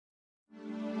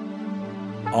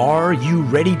Are you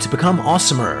ready to become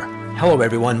awesomer? Hello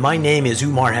everyone, my name is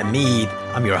Umar Hamid.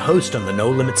 I'm your host on the No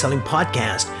Limit Selling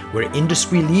podcast, where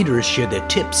industry leaders share their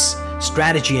tips,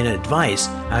 strategy, and advice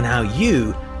on how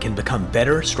you can become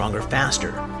better, stronger,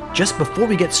 faster. Just before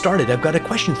we get started, I've got a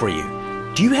question for you.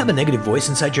 Do you have a negative voice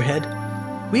inside your head?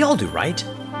 We all do, right?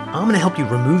 I'm going to help you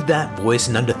remove that voice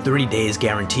in under 30 days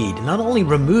guaranteed. Not only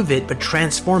remove it, but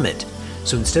transform it.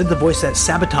 So instead of the voice that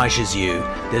sabotages you,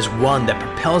 there's one that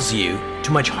propels you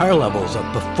to much higher levels of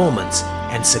performance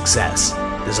and success.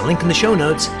 There's a link in the show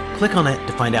notes. Click on it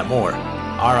to find out more.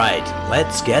 All right,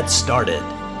 let's get started.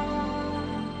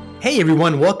 Hey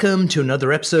everyone, welcome to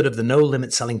another episode of the No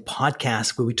Limit Selling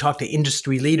podcast, where we talk to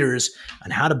industry leaders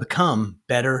on how to become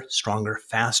better, stronger,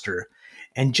 faster.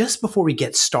 And just before we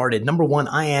get started, number one,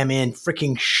 I am in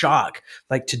freaking shock.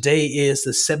 Like today is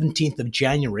the 17th of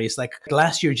January. It's like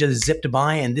last year just zipped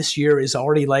by and this year is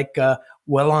already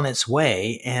well on its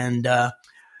way. And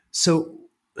so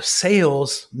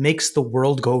sales makes the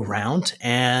world go round.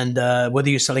 And whether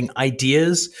you're selling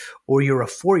ideas or you're a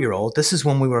 4-year-old, this is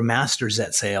when we were masters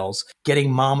at sales,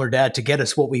 getting mom or dad to get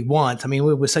us what we want. I mean,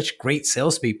 we were such great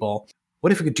salespeople.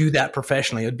 What if we could do that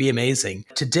professionally? It would be amazing.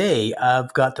 Today,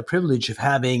 I've got the privilege of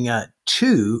having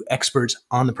two experts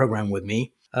on the program with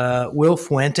me. Will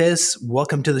Fuentes,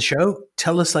 welcome to the show.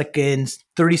 Tell us in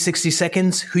 30, 60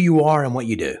 seconds who you are and what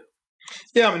you do.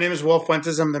 Yeah, my name is Will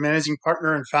Fuentes. I'm the managing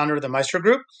partner and founder of the Maestro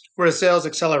Group. We're a sales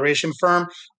acceleration firm.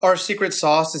 Our secret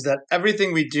sauce is that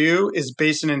everything we do is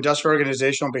based in industrial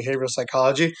organizational behavioral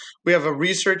psychology. We have a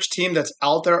research team that's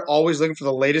out there always looking for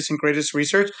the latest and greatest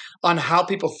research on how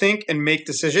people think and make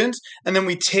decisions. And then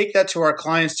we take that to our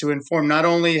clients to inform not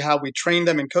only how we train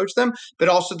them and coach them, but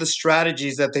also the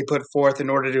strategies that they put forth in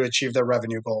order to achieve their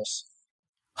revenue goals.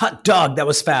 Hot dog, that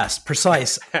was fast,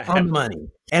 precise, on the money.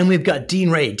 And we've got Dean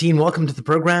Ray. Dean, welcome to the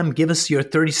program. Give us your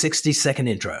 30, 60 second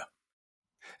intro.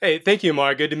 Hey, thank you,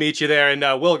 Mark. Good to meet you there. And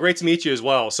Will, great to meet you as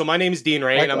well. So my name is Dean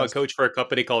Ray, and I'm a coach for a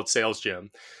company called Sales Gym.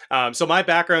 So my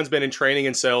background's been in training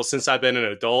and sales since I've been an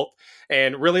adult.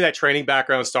 And really that training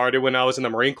background started when I was in the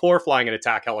Marine Corps flying in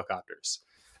attack helicopters.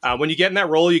 When you get in that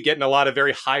role, you get in a lot of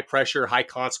very high pressure, high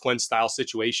consequence style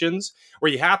situations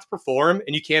where you have to perform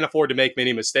and you can't afford to make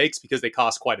many mistakes because they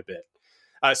cost quite a bit.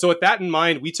 So with that in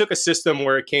mind, we took a system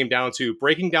where it came down to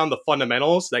breaking down the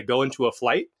fundamentals that go into a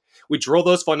flight. We drill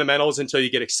those fundamentals until you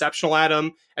get exceptional at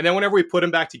them. And then whenever we put them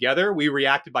back together, we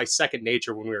reacted by second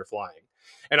nature when we were flying.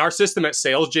 And our system at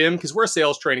Sales Gym, because we're a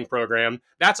sales training program,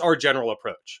 that's our general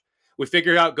approach. We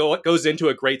figure out what goes into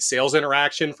a great sales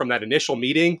interaction from that initial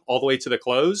meeting all the way to the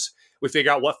close. We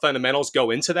figure out what fundamentals go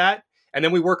into that. And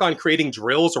then we work on creating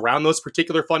drills around those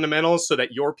particular fundamentals so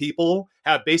that your people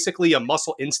have basically a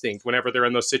muscle instinct whenever they're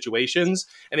in those situations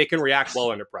and they can react well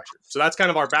under pressure. So that's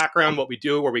kind of our background, what we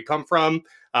do, where we come from.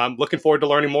 Looking forward to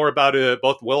learning more about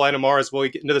both Will and Amar as we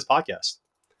get into this podcast.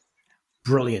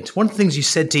 Brilliant. One of the things you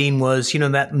said, Dean, was,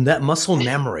 that muscle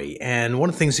memory. And one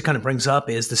of the things it kind of brings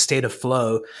up is the state of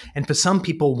flow. And for some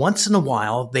people, once in a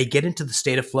while, they get into the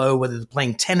state of flow, whether they're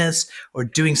playing tennis or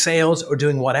doing sales or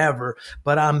doing whatever.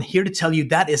 But I'm here to tell you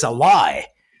that is a lie.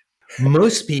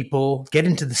 Most people get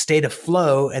into the state of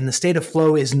flow, and the state of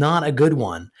flow is not a good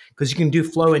one because you can do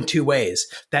flow in two ways.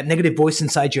 That negative voice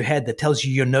inside your head that tells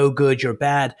you you're no good, you're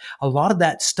bad. A lot of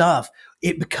that stuff,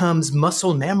 it becomes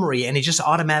muscle memory and it just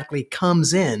automatically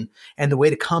comes in. And the way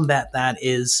to combat that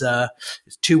is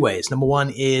two ways. Number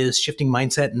one is shifting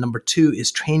mindset. And number two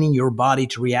is training your body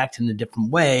to react in a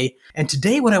different way. And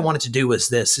today what I wanted to do was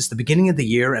this. It's the beginning of the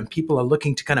year and people are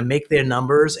looking to kind of make their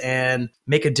numbers and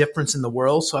make a difference in the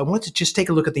world. So I wanted to just take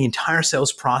a look at the entire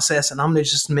sales process, and I'm going to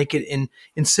just make it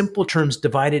in simple terms,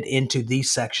 divided into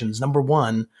these sections. Number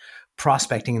one,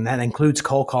 prospecting, and that includes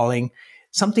cold calling.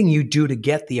 Something you do to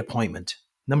get the appointment.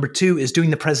 Number two is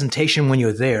doing the presentation when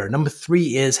you're there. Number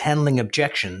three is handling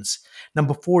objections.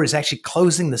 Number four is actually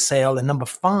closing the sale. And number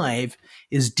five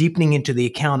is deepening into the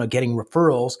account or getting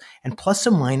referrals. And plus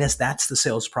or minus, that's the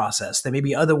sales process. There may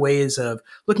be other ways of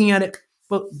looking at it,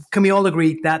 but can we all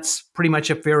agree that's pretty much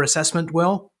a fair assessment,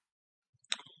 Will?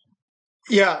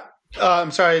 Yeah.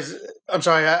 I'm sorry.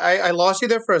 I lost you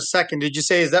there for a second. Did you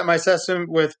say, is that my assessment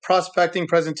with prospecting,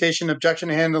 presentation, objection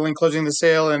handling, closing the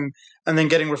sale, and then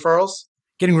getting referrals?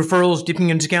 Getting referrals, deepening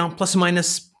into account, plus or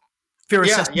minus, fair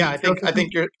assessment. Yeah. I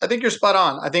think you're spot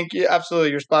on. I think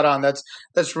you're spot on.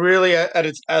 That's really at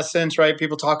its essence, right?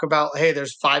 People talk about, hey,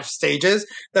 there's 5 stages.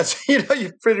 That's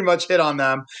you pretty much hit on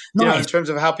them. Nice. In terms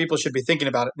of how people should be thinking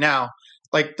about it now.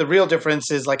 The real difference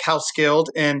is how skilled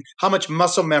and how much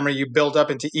muscle memory you build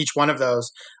up into each one of those.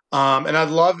 And I'd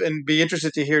love and be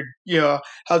interested to hear,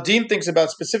 how Dean thinks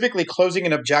about specifically closing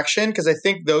an objection, because I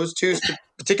think those two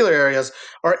particular areas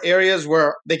are areas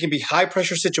where they can be high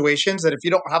pressure situations that if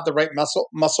you don't have the right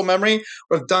muscle memory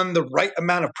or have done the right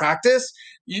amount of practice,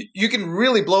 you can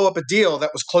really blow up a deal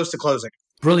that was close to closing.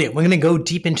 Brilliant. We're going to go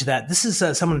deep into that. This is so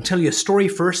I'm going to tell you a story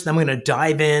first, then I'm going to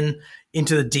dive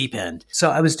into the deep end.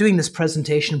 So I was doing this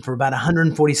presentation for about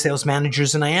 140 sales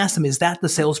managers, and I asked them, is that the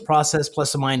sales process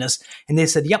plus or minus? And they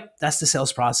said, yep, that's the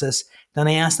sales process. Then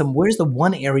I asked them, where's the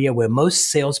one area where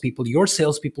most salespeople, your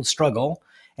salespeople, struggle,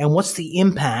 and what's the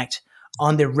impact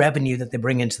on their revenue that they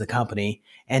bring into the company?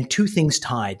 And two things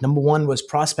tied. Number one was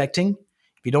prospecting.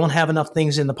 If you don't have enough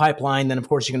things in the pipeline, then of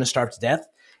course you're going to starve to death.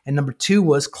 And number two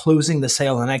was closing the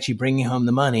sale and actually bringing home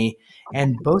the money.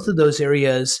 And both of those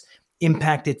areas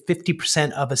impacted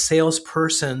 50% of a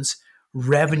salesperson's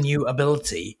revenue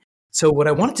ability. So what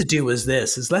I wanted to do is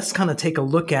let's kind of take a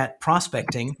look at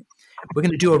prospecting. We're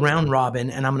going to do a round robin,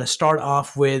 and I'm going to start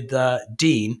off with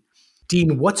Dean.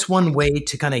 Dean, what's one way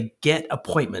to kind of get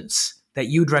appointments that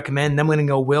you'd recommend? Then we're going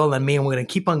to go Will and me, and we're going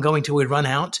to keep on going till we run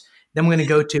out. Then we're going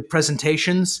to go to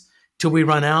presentations till we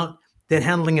run out, then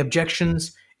handling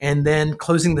objections, and then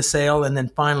closing the sale, and then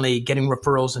finally getting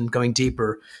referrals and going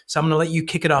deeper. So I'm going to let you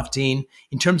kick it off, Dean.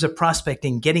 In terms of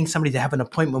prospecting, getting somebody to have an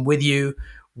appointment with you,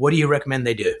 what do you recommend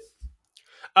they do?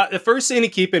 The first thing to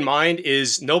keep in mind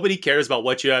is nobody cares about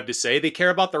what you have to say. They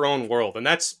care about their own world. And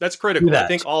that's critical. I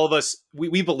think all of us,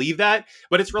 we believe that,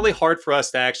 but it's really hard for us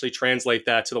to actually translate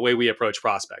that to the way we approach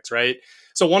prospects, right?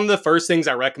 So one of the first things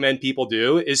I recommend people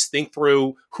do is think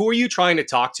through, who are you trying to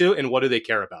talk to and what do they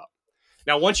care about?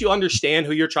 Now, once you understand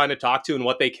who you're trying to talk to and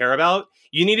what they care about,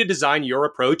 you need to design your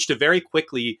approach to very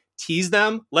quickly tease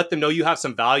them, let them know you have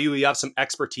some value, you have some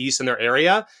expertise in their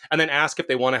area, and then ask if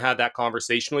they want to have that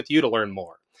conversation with you to learn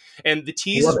more. And the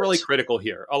tease is really critical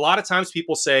here. A lot of times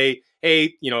people say,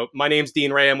 hey, my name's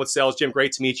Dean Ray, I'm with Sales Gym,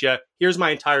 great to meet you. Here's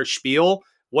my entire spiel.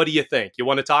 What do you think? You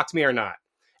want to talk to me or not?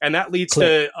 And that leads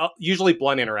to usually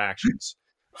blunt interactions.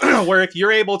 Where if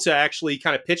you're able to actually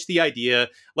kind of pitch the idea,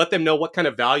 let them know what kind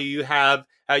of value you have,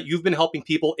 you've been helping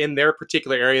people in their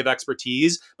particular area of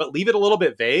expertise, but leave it a little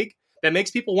bit vague, that makes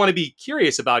people want to be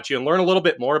curious about you and learn a little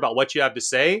bit more about what you have to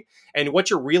say. And what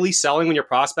you're really selling when you're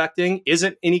prospecting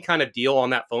isn't any kind of deal on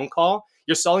that phone call.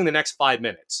 You're selling the next 5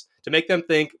 minutes to make them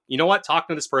think, you know what,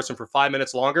 talking to this person for 5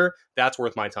 minutes longer, that's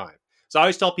worth my time. So I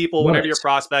always tell people, whenever you're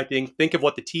prospecting, think of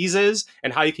what the tease is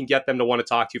and how you can get them to want to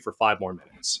talk to you for 5 more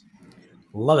minutes.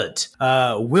 Love it.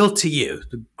 Will, to you,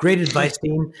 the great advice,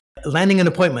 Dean. Landing an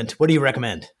appointment, what do you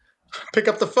recommend? Pick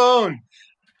up the phone.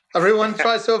 Everyone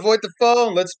tries to avoid the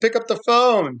phone. Let's pick up the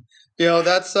phone.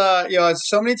 That's, it's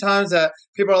so many times that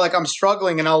people are like, I'm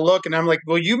struggling, and I'll look and I'm like,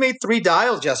 well, you made 3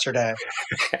 dials yesterday.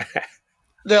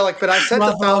 They're like, but I sent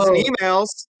 1,000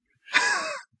 emails.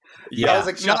 Yeah. I was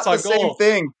like, not the same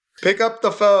thing. Pick up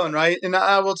the phone, right? And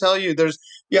I will tell you, there's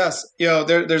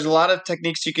a lot of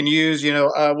techniques you can use.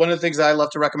 One of the things that I love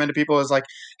to recommend to people is like,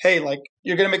 hey, like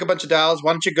you're going to make a bunch of dials.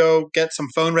 Why don't you go get some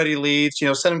phone ready leads?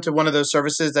 Send them to one of those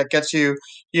services that gets you,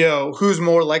 who's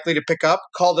more likely to pick up.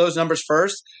 Call those numbers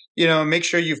first. Make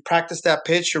sure you've practiced that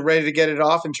pitch. You're ready to get it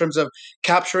off in terms of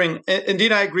capturing.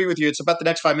 Indeed, I agree with you. It's about the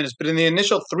next 5 minutes, but in the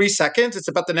initial 3 seconds, it's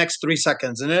about the next 3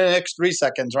 seconds and then the next 3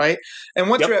 seconds, right? And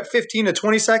once you're at 15 to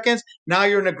 20 seconds, now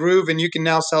you're in a groove and you can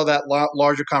now sell that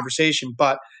larger conversation.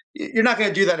 But you're not going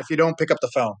to do that if you don't pick up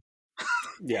the phone.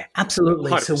 Yeah,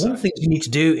 absolutely. 100%. So one of the things you need to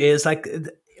do is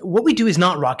what we do is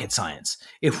not rocket science.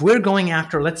 If we're going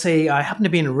after, let's say I happen to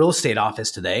be in a real estate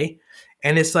office today,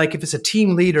 and it's like, if it's a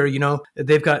team leader,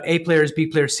 they've got A players, B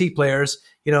players, C players,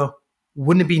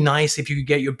 wouldn't it be nice if you could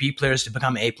get your B players to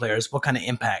become A players? What kind of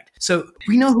impact? So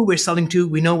we know who we're selling to.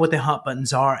 We know what the hot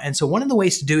buttons are. And so one of the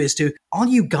ways to do is all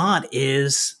you got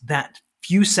is that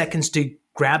few seconds to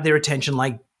grab their attention.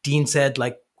 Like Dean said,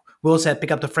 like Will said,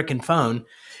 pick up the freaking phone.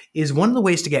 Is one of the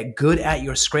ways to get good at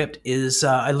your script is,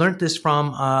 I learned this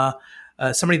from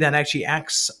somebody that actually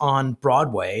acts on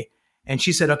Broadway. And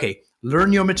she said, okay,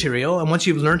 learn your material. And once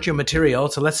you've learned your material,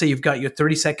 so let's say you've got your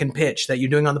 30-second pitch that you're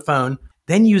doing on the phone,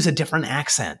 then use a different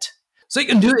accent. So you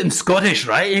can do it in Scottish,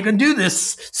 right? You can do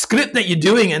this script that you're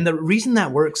doing. And the reason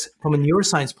that works from a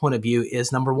neuroscience point of view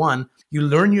is, number one, you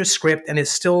learn your script and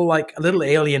it's still like a little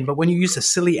alien. But when you use a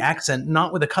silly accent,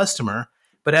 not with a customer,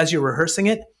 but as you're rehearsing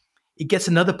it, it gets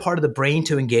another part of the brain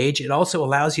to engage. It also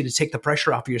allows you to take the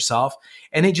pressure off of yourself,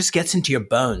 and it just gets into your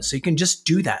bones. So you can just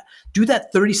do that. Do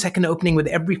that 30-second opening with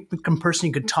every person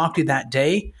you could talk to that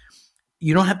day.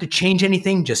 You don't have to change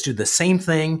anything. Just do the same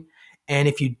thing. And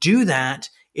if you do that,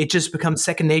 it just becomes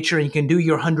second nature, and you can do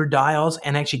your 100 dials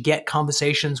and actually get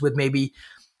conversations with maybe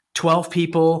 12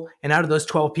 people, and out of those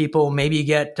 12 people, maybe you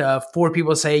get 4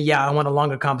 people say, yeah, I want a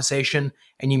longer conversation,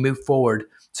 and you move forward.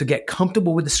 So get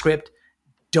comfortable with the script.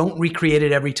 Don't recreate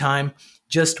it every time.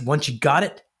 Just once you got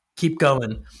it, keep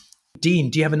going. Dean,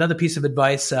 do you have another piece of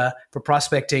advice for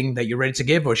prospecting that you're ready to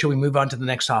give, or should we move on to the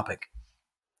next topic?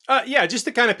 Yeah, just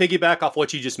to kind of piggyback off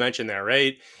what you just mentioned there,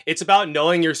 right? It's about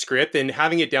knowing your script and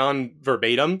having it down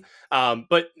verbatim.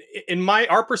 But in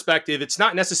our perspective, it's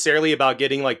not necessarily about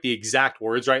getting like the exact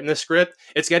words right in the script.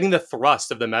 It's getting the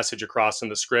thrust of the message across in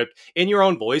the script in your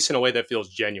own voice in a way that feels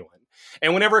genuine.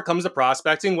 And whenever it comes to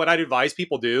prospecting, what I'd advise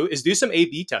people do is do some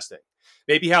A/B testing.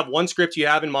 Maybe have one script you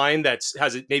have in mind that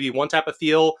has maybe one type of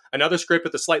feel, another script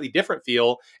with a slightly different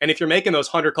feel. And if you're making those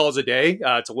 100 calls a day,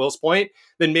 to Will's point,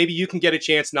 then maybe you can get a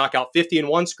chance to knock out 50 in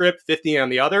one script, 50 on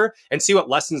the other, and see what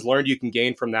lessons learned you can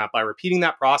gain from that by repeating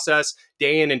that process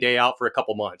day in and day out for a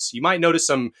couple months. You might notice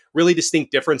some really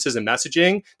distinct differences in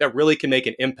messaging that really can make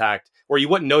an impact, where you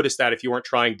wouldn't notice that if you weren't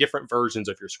trying different versions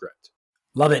of your script.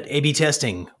 Love it. A/B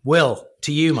testing. Will,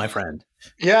 to you, my friend.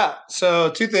 Yeah. So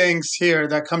 2 things here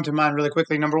that come to mind really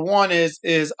quickly. Number one is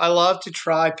I love to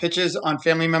try pitches on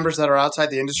family members that are outside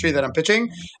the industry that I'm pitching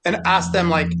and ask them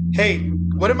like, hey,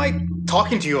 what am I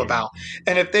talking to you about?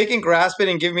 And if they can grasp it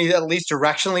and give me at least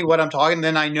directionally what I'm talking,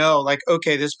 then I know like,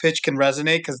 okay, this pitch can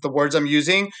resonate because the words I'm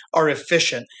using are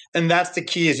efficient. And that's the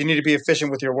key, is you need to be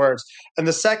efficient with your words. And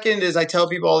the second is I tell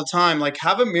people all the time, like,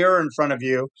 have a mirror in front of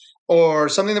you or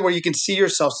something where you can see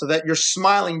yourself so that you're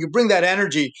smiling. You bring that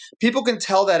energy. People can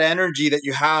tell that energy that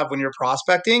you have when you're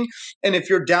prospecting. And if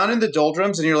you're down in the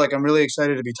doldrums and you're like, I'm really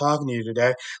excited to be talking to you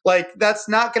today, like that's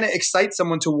not going to excite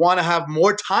someone to want to have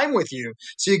more time with you.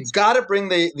 So you got to bring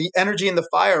the energy and the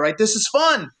fire, right? This is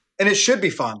fun and it should be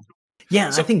fun. Yeah,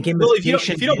 so, I think gamification. Will,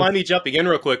 if you don't mind me jumping in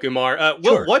real quick, Umar,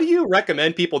 Will, sure. What do you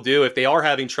recommend people do if they are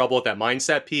having trouble with that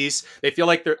mindset piece? They feel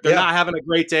like they're not having a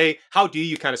great day. How do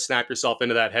you kind of snap yourself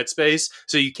into that headspace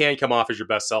so you can come off as your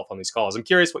best self on these calls? I'm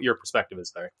curious what your perspective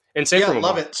is there. And same from Umar.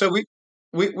 Love it. So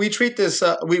we treat this,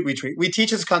 we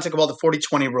teach this concept called the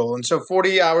 40-20 rule. And so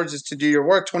 40 hours is to do your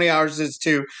work, 20 hours is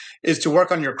to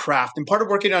work on your craft. And part of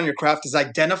working on your craft is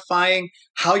identifying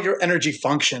how your energy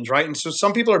functions, right? And so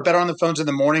some people are better on the phones in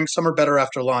the morning, some are better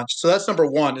after lunch. So that's number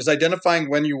one, is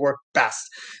identifying when you work best.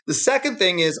 The second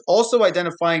thing is also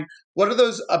identifying what are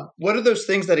those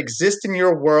things that exist in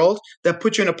your world that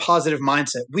put you in a positive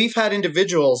mindset. We've had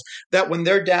individuals that when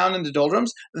they're down in the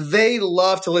doldrums, they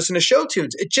love to listen to show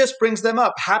tunes. It just brings them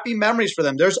up. Happy memories for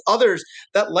them. There's others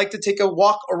that like to take a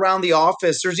walk around the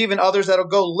office. There's even others that'll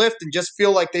go lift and just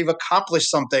feel like they've accomplished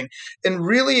something. And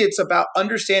really it's about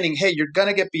understanding, hey, you're going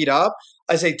to get beat up.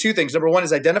 I say 2 things. Number 1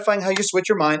 is identifying how you switch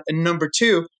your mind. And number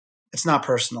 2, it's not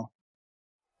personal.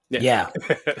 Yeah.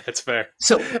 That's fair.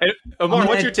 So, and Umar,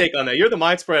 what's your take on that? You're the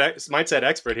mindset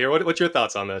expert here. What's your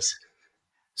thoughts on this?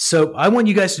 So I want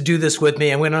you guys to do this with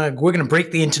me, and we're gonna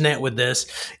break the internet with this.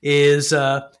 Is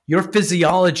your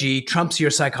physiology trumps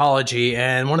your psychology,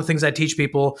 and one of the things I teach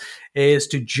people is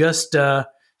to just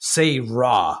say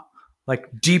raw, like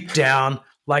deep down,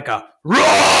 like a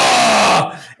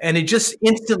raw, and it just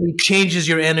instantly changes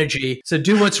your energy. So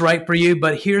do what's right for you.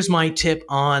 But here's my tip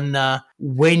on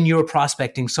when you're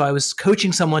prospecting. So I was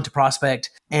coaching someone to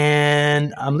prospect,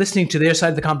 and I'm listening to their side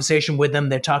of the conversation with them.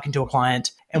 They're talking to a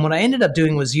client. And what I ended up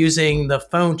doing was using the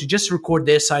phone to just record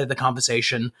their side of the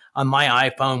conversation on my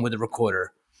iPhone with a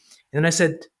recorder. And then I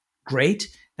said,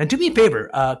 great. Now do me a favor,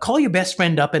 call your best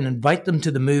friend up and invite them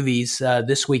to the movies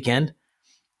this weekend.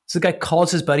 So the guy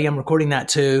calls his buddy, I'm recording that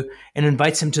too, and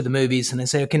invites him to the movies. And I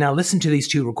say, okay, now listen to these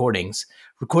 2 recordings.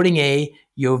 Recording A,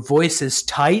 your voice is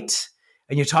tight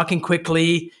and you're talking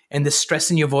quickly and there's stress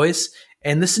in your voice.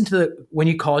 And listen to when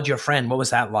you called your friend, what was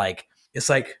that like? It's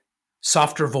like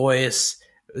softer voice.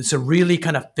 It's a really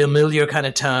kind of familiar kind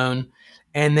of tone.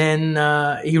 And then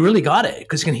he really got it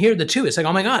because you can hear the 2. It's like,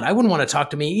 oh my God, I wouldn't want to talk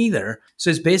to me either. So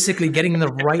it's basically getting in the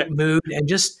right mood and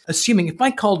just assuming. If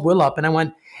I called Will up and I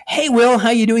went, hey, Will, how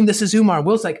you doing? This is Umar.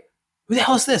 Will's like, who the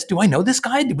hell is this? Do I know this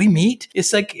guy? Did we meet?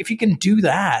 It's like, if you can do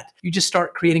that, you just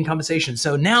start creating conversation.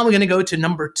 So now we're going to go to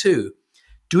number 2,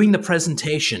 doing the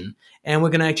presentation. And we're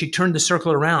going to actually turn the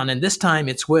circle around. And this time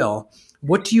it's Will.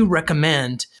 What do you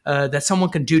recommend that someone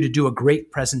can do to do a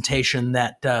great presentation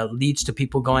that leads to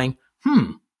people going,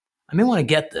 I may want to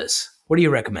get this. What do you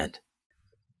recommend?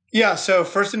 Yeah. So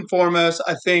first and foremost,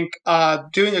 I think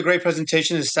doing a great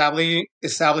presentation is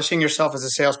establishing yourself as a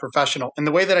sales professional. And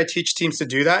the way that I teach teams to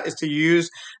do that is to use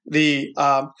the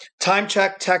time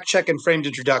check, tech check, and framed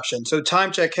introduction. So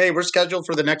time check, hey, we're scheduled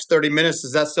for the next 30 minutes.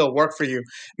 Does that still work for you?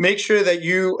 Make sure that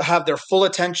you have their full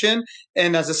attention.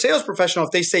 And as a sales professional,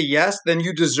 if they say yes, then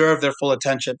you deserve their full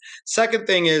attention. Second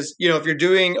thing is, if you're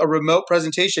doing a remote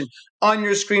presentation, on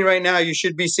your screen right now, you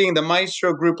should be seeing the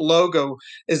Maestro Group logo.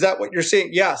 Is that what you're seeing?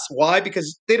 Yes. Why?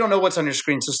 Because they don't know what's on your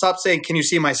screen. So stop saying, can you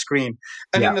see my screen?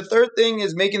 And then the third thing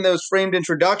is making those framed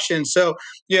introductions. So,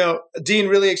 Dean,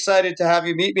 really excited to have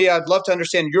you meet me. I'd love to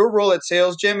understand your role at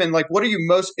Sales Gym and what are you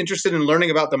most interested in learning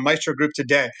about the Maestro Group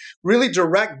today? Really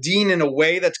direct Dean in a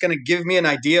way that's going to give me an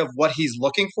idea of what he's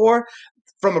looking for.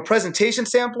 From a presentation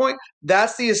standpoint,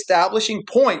 that's the establishing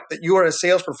point that you are a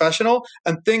sales professional,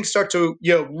 and things start to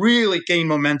really gain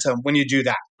momentum when you do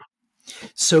that.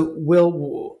 So,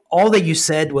 Will, all that you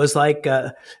said was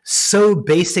so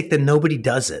basic that nobody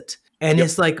does it. And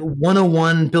It's like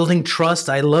 101 building trust.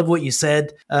 I love what you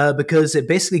said because it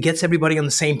basically gets everybody on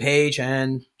the same page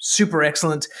and super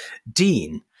excellent.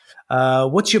 Dean,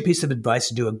 what's your piece of advice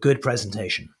to do a good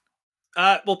presentation?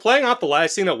 Well, playing off the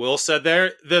last thing that Will said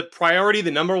there, the priority,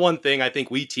 the number one thing I think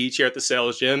we teach here at the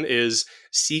Sales Gym is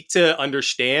seek to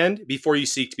understand before you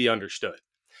seek to be understood.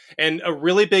 And a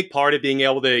really big part of being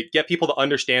able to get people to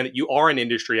understand that you are an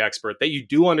industry expert, that you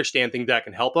do understand things that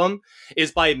can help them,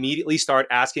 is by immediately start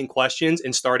asking questions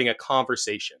and starting a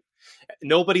conversation.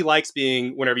 Nobody likes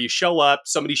being, whenever you show up,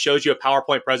 somebody shows you a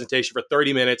PowerPoint presentation for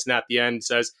 30 minutes and at the end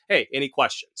says, hey, any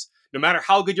questions? No matter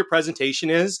how good your presentation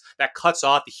is, that cuts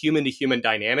off the human-to-human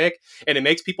dynamic, and it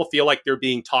makes people feel like they're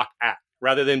being talked at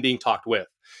rather than being talked with.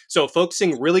 So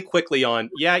focusing really quickly on,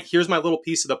 here's my little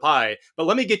piece of the pie, but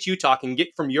let me get you talking, get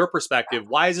from your perspective,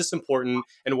 why is this important,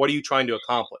 and what are you trying to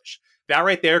accomplish? That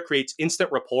right there creates instant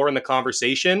rapport in the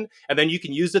conversation, and then you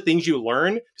can use the things you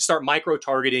learn to start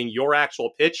micro-targeting your actual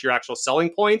pitch, your actual selling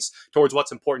points towards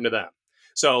what's important to them.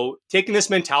 So taking this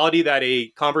mentality that a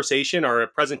conversation or a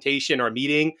presentation or a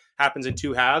meeting happens in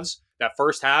two halves, that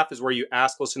first half is where you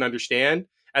ask, listen, understand.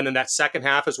 And then that second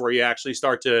half is where you actually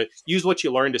start to use what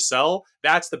you learn to sell.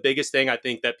 That's the biggest thing I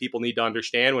think that people need to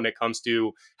understand when it comes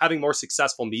to having more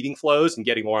successful meeting flows and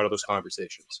getting more out of those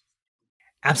conversations.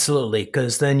 Absolutely,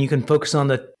 because then you can focus on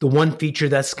the one feature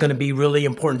that's going to be really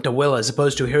important to Will as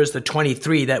opposed to here's the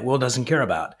 23 that Will doesn't care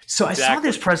about. So I saw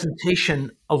this presentation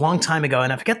a long time ago,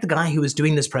 and I forget the guy who was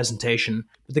doing this presentation,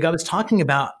 but the guy was talking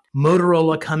about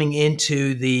Motorola coming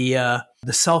into the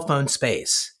cell phone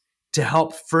space to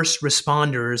help first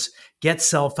responders get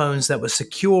cell phones that was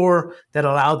secure, that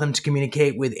allowed them to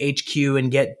communicate with HQ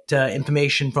and get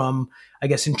information from, I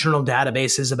guess, internal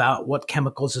databases about what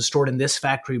chemicals are stored in this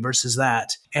factory versus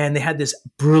that. And they had this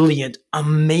brilliant,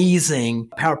 amazing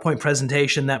PowerPoint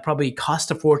presentation that probably cost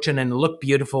a fortune and looked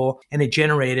beautiful, and it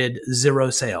generated 0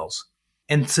 sales.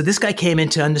 And so this guy came in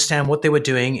to understand what they were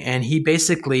doing, and he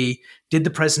basically did the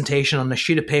presentation on a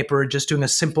sheet of paper, just doing a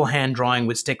simple hand drawing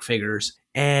with stick figures.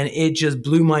 And it just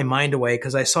blew my mind away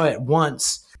because I saw it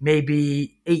once,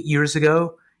 maybe 8 years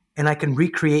ago, and I can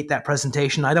recreate that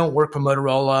presentation. I don't work for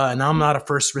Motorola, and I'm not a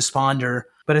first responder,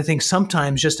 but I think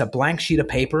sometimes just a blank sheet of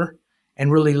paper and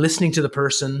really listening to the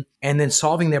person and then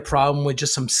solving their problem with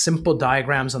just some simple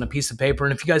diagrams on a piece of paper.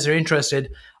 And if you guys are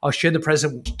interested, I'll share the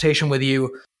presentation with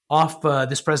you off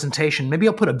this presentation. Maybe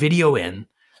I'll put a video in,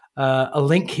 a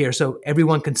link here so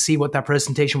everyone can see what that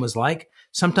presentation was like.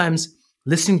 Sometimes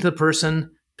listening to the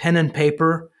person, pen and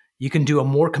paper, you can do a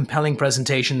more compelling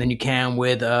presentation than you can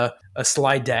with a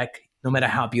slide deck, no matter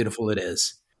how beautiful it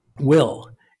is. Will,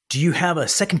 do you have a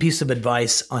second piece of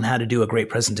advice on how to do a great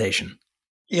presentation?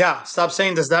 Yeah, stop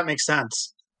saying, does that make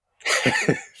sense?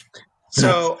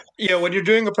 So, when you're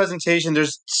doing a presentation,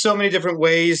 there's so many different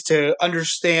ways to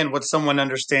understand what someone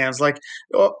understands. Like,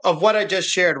 of what I just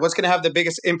shared, what's going to have the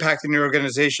biggest impact in your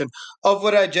organization? Of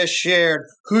what I just shared,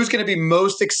 who's going to be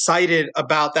most excited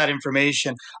about that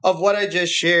information? Of what I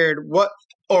just shared, what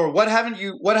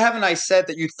haven't I said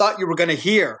that you thought you were going to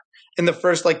hear in the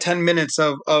first 10 minutes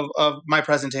of my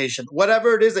presentation,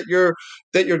 whatever it is that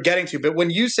you're getting to. But when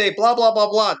you say blah, blah, blah,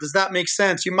 blah, does that make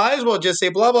sense? You might as well just say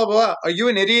blah, blah, blah. Are you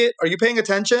an idiot? Are you paying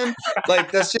attention?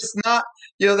 That's just not,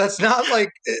 that's not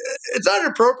it's not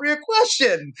an appropriate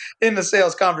question in the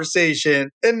sales conversation.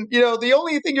 And, the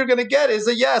only thing you're going to get is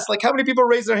a yes. How many people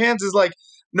raise their hands is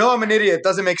no, I'm an idiot.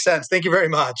 Doesn't make sense. Thank you very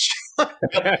much.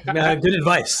 Good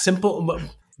advice. Simple.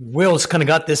 Will's kind of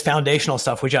got this foundational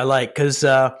stuff, which I like because,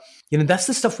 that's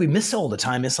the stuff we miss all the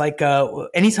time. It's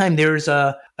anytime there's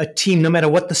a team, no matter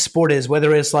what the sport is,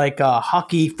 whether it's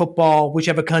hockey, football,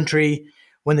 whichever country,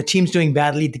 when the team's doing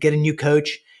badly to get a new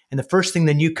coach And the first thing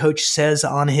the new coach says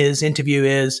on his interview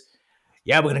is,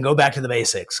 yeah, we're going to go back to the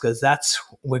basics because that's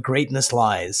where greatness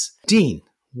lies. Dean,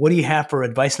 what do you have for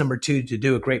advice number 2 to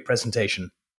do a great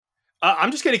presentation?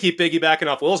 I'm just going to keep piggybacking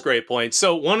off Will's great point.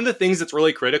 So one of the things that's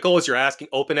really critical is you're asking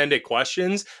open-ended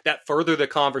questions that further the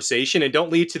conversation and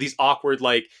don't lead to these awkward,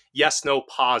 like, yes, no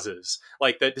pauses.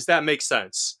 Like, that, does that make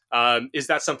sense? Is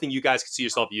that something you guys can see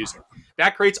yourself using?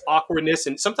 That creates awkwardness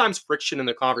and sometimes friction in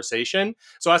the conversation.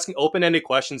 So asking open-ended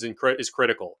questions is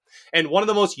critical. And one of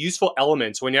the most useful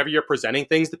elements whenever you're presenting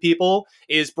things to people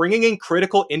is bringing in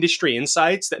critical industry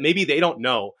insights that maybe they don't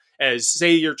know. As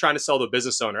say you're trying to sell to a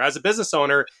business owner. As a business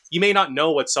owner, you may not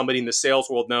know what somebody in the sales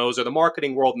world knows or the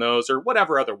marketing world knows or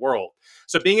whatever other world.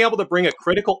 So being able to bring a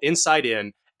critical insight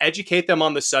in, educate them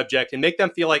on the subject and make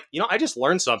them feel like, I just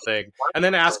learned something. And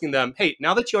then asking them, hey,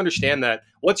 now that you understand that,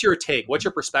 what's your take? What's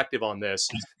your perspective on this?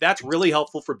 That's really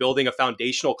helpful for building a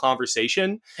foundational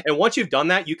conversation. And once you've done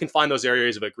that, you can find those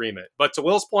areas of agreement. But to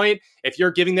Will's point, if you're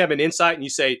giving them an insight and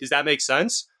you say, does that make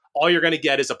sense? All you're going to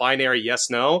get is a binary yes,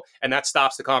 no, and that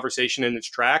stops the conversation in its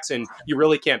tracks, and you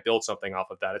really can't build something off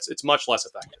of that. It's much less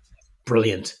effective.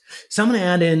 Brilliant. So I'm going to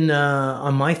add in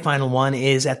on my final one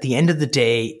is at the end of the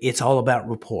day, it's all about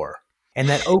rapport. And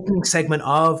that opening segment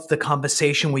of the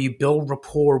conversation where you build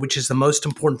rapport, which is the most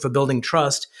important for building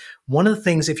trust, one of the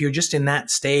things, if you're just in that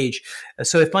stage,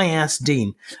 so if I ask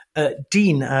Dean,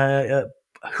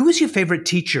 who is your favorite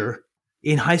teacher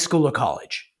in high school or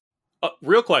college?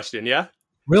 Real question, yeah?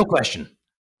 Real question.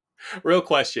 Real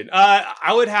question.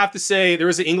 I would have to say there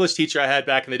was an English teacher I had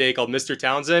back in the day called Mr.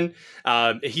 Townsend.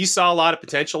 He saw a lot of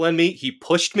potential in me. He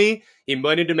pushed me. He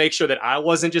wanted to make sure that I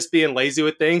wasn't just being lazy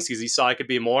with things because he saw I could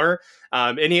be more.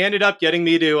 And he ended up getting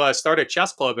me to start a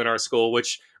chess club in our school,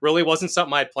 which really wasn't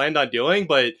something I had planned on doing,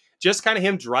 but just kind of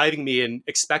him driving me and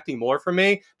expecting more from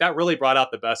me, that really brought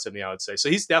out the best in me, I would say. So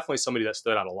he's definitely somebody that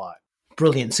stood out a lot.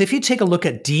 Brilliant. So if you take a look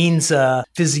at Dean's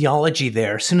physiology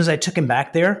there, as soon as I took him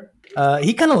back there,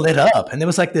 he kind of lit up and there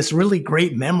was like this really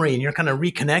great memory and you're kind of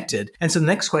reconnected. And so the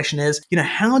next question is,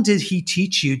 how did he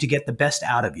teach you to get the best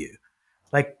out of you?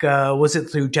 Like, was it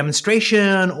through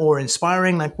demonstration or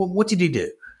inspiring? Like, what did he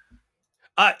do?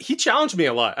 He challenged me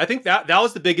a lot. I think that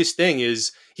was the biggest thing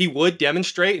is he would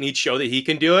demonstrate and he'd show that he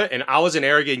can do it. And I was an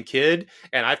arrogant kid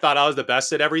and I thought I was the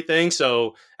best at everything.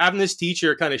 So having this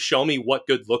teacher kind of show me what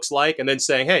good looks like and then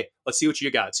saying, hey, let's see what you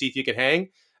got. See if you can hang.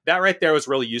 That right there was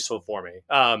really useful for me.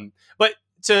 But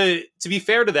to be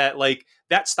fair to that, like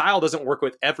that style doesn't work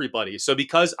with everybody. So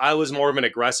because I was more of an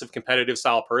aggressive, competitive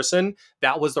style person,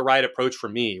 that was the right approach for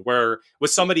me. Where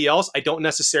with somebody else, I don't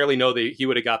necessarily know that he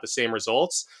would have got the same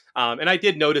results. And I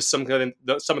did notice some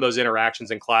of those interactions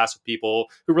in class with people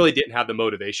who really didn't have the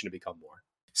motivation to become more.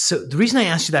 So the reason I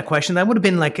asked you that question, that would have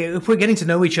been like, if we're getting to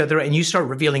know each other and you start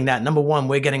revealing that, number one,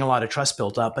 we're getting a lot of trust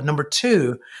built up. But number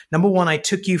one, I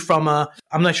took you from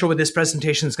I'm not sure where this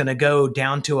presentation is going to go,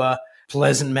 down to a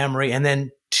pleasant memory. And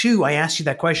then 2, I asked you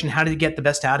that question, how did you get the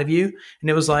best out of you? And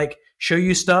it was like, show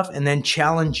you stuff and then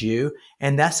challenge you.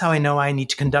 And that's how I know I need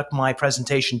to conduct my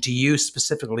presentation to you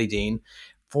specifically, Dean.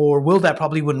 For Will, that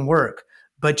probably wouldn't work.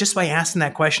 But just by asking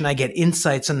that question, I get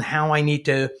insights on how I need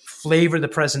to flavor the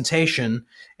presentation.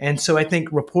 And so I think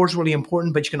rapport is really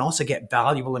important, but you can also get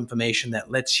valuable information that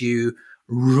lets you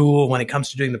rule when it comes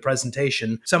to doing the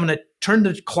presentation. So I'm going to turn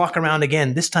the clock around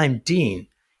again. This time, Dean,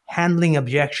 handling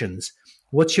objections.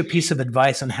 What's your piece of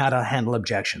advice on how to handle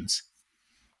objections?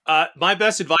 My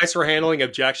best advice for handling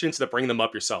objections is to bring them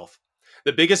up yourself.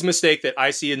 The biggest mistake that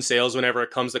I see in sales whenever it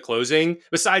comes to closing,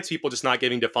 besides people just not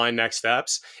giving defined next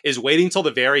steps, is waiting till the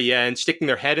very end, sticking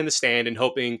their head in the sand and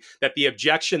hoping that the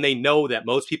objection they know that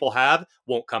most people have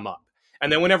won't come up.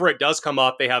 And then whenever it does come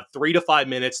up, they have 3 to 5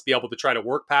 minutes to be able to try to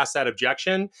work past that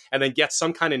objection and then get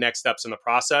some kind of next steps in the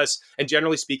process. And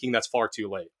generally speaking, that's far too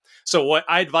late. So what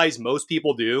I advise most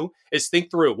people do is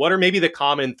think through what are maybe the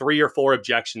common 3 or 4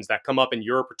 objections that come up in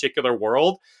your particular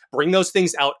world. Bring those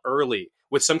things out early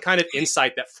with some kind of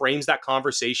insight that frames that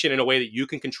conversation in a way that you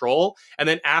can control, and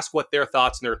then ask what their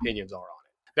thoughts and their opinions are on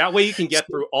it. That way you can get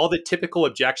through all the typical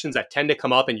objections that tend to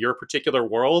come up in your particular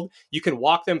world. You can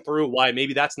walk them through why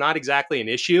maybe that's not exactly an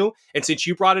issue. And since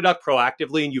you brought it up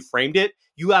proactively and you framed it,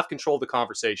 you have control of the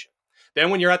conversation. Then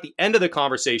when you're at the end of the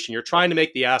conversation, you're trying to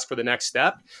make the ask for the next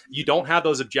step. You don't have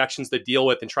those objections to deal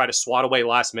with and try to swat away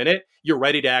last minute. You're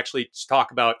ready to actually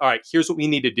talk about, all right, here's what we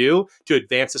need to do to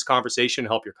advance this conversation and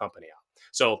help your company out.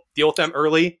 So deal with them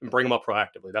early and bring them up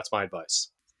proactively. That's my advice.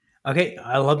 Okay,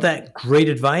 I love that. Great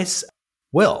advice.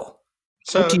 Will,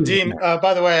 So, Dean,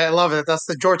 by the way, I love it. That's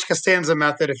the George Costanza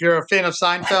method. If you're a fan of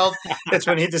Seinfeld, it's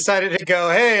when he decided to go,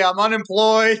 hey, I'm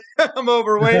unemployed, I'm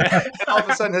overweight, and all of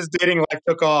a sudden his dating life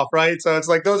took off, right? So it's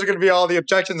like, those are going to be all the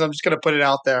objections. I'm just going to put it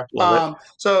out there.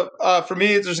 So for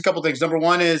me, there's a couple things. Number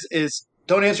one is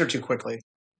don't answer too quickly.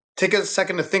 Take a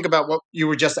second to think about what you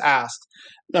were just asked.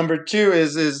 Number two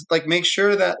is like, make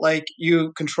sure that like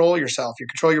you control yourself, you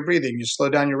control your breathing, you slow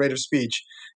down your rate of speech.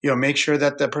 Make sure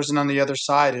that the person on the other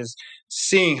side is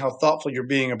seeing how thoughtful you're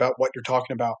being about what you're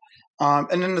talking about.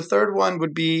 And then the third one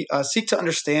would be seek to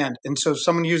understand. And so if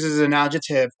someone uses an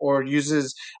adjective or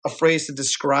uses a phrase to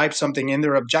describe something in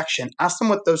their objection, ask them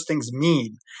what those things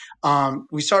mean.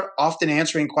 We start often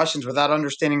answering questions without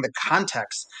understanding the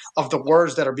context of the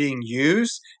words that are being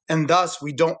used. And thus,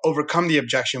 we don't overcome the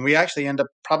objection. We actually end up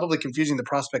probably confusing the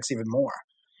prospects even more.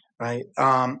 Right.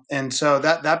 And so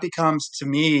that becomes, to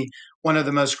me, one of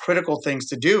the most critical things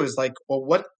to do is like, well,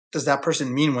 what does that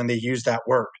person mean when they use that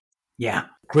word? Yeah,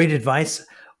 great advice.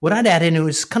 What I'd add in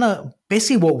is kind of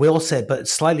basically what Will said, but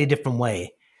slightly different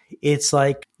way. It's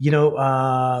like,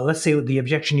 let's say the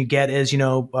objection you get is,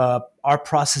 our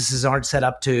processes aren't set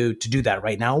up to do that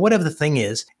right now, whatever the thing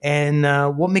is. And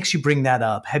what makes you bring that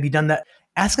up? Have you done that?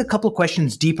 Ask a couple of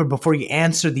questions deeper before you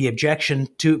answer the objection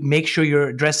to make sure you're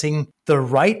addressing the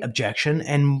right objection.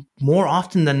 And more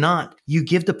often than not, you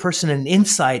give the person an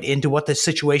insight into what the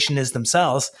situation is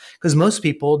themselves, because most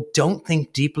people don't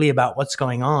think deeply about what's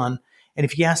going on. And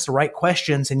if you ask the right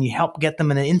questions and you help get them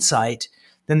an insight,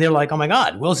 then they're like, oh my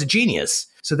God, Will's a genius.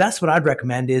 So that's what I'd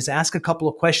recommend is ask a couple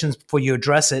of questions before you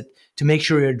address it to make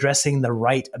sure you're addressing the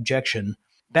right objection.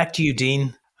 Back to you,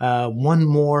 Dean. One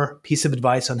more piece of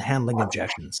advice on handling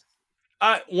objections.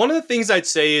 One of the things I'd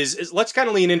say is let's kind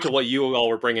of lean into what you all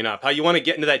were bringing up, how you want to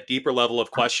get into that deeper level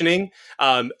of questioning.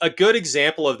 A good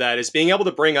example of that is being able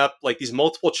to bring up like these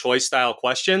multiple choice style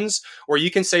questions where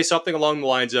you can say something along the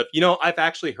lines of, I've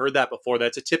actually heard that before.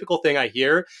 That's a typical thing I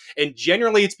hear. And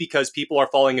generally it's because people are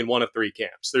falling in one of three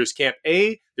camps. There's camp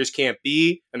A, there's camp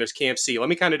B, and there's camp C. Let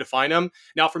me kind of define them.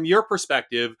 Now, from your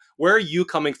perspective, where are you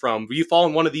coming from? Do you fall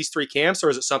in one of these three camps or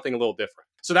is it something a little different?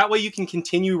 So that way you can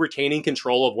continue retaining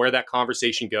control of where that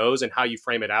conversation goes and how you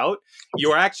frame it out.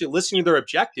 You're actually listening to their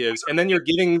objectives, and then you're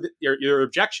giving your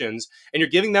objections, and you're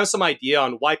giving them some idea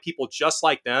on why people just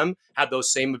like them had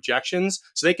those same objections,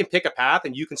 so they can pick a path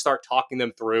and you can start talking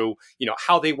them through,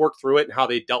 how they worked through it and how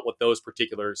they dealt with those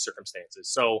particular circumstances.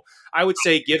 So I would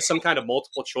say give some kind of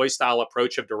multiple choice style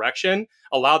approach of direction,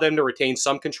 allow them to retain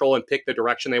some control and pick the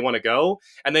direction they want to go,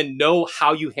 and then know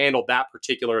how you handle that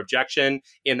particular objection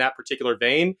in that particular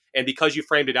vein. And because you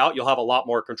framed it out, you'll have a lot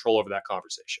more control over that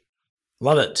conversation.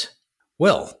 Love it.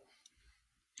 Will?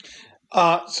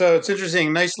 So it's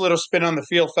interesting. Nice little spin on the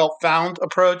feel, felt, found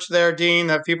approach there, Dean,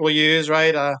 that people use,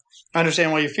 right? I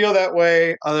understand why you feel that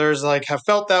way. Others have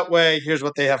felt that way. Here's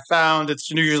what they have found. It's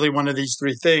usually one of these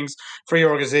three things for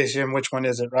your organization. Which one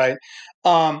is it, right?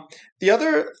 The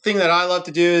other thing that I love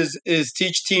to do is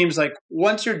teach teams,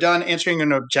 once you're done answering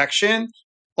an objection,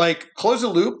 close the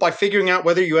loop by figuring out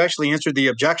whether you actually answered the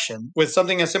objection with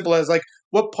something as simple as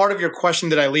what part of your question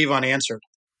did I leave unanswered?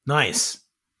 Nice.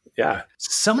 Yeah.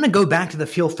 So I'm going to go back to the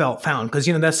feel, felt, found, because,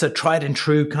 that's a tried and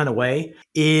true kind of way,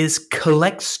 is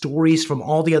collect stories from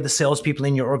all the other salespeople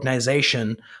in your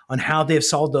organization on how they've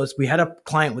solved those. We had a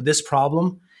client with this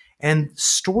problem, and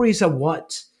stories are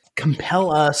what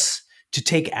compel us to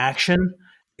take action,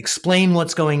 explain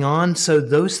what's going on. So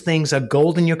those things are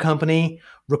gold in your company.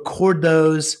 Record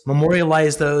those,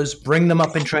 memorialize those, bring them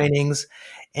up in trainings.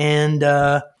 And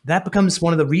that becomes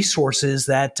one of the resources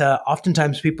that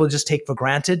oftentimes people just take for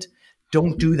granted.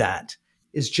 Don't do that.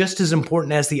 It's just as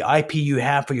important as the IP you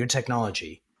have for your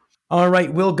technology. All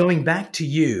right, Will, going back to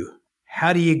you,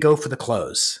 how do you go for the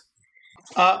close?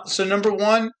 So number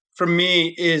one for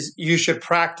me is you should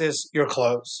practice your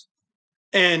close.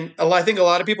 And I think a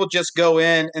lot of people just go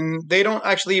in and they don't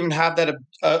actually even have that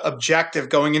objective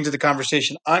going into the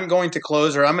conversation. I'm going to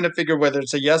close, or I'm going to figure whether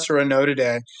it's a yes or a no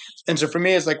today. And so for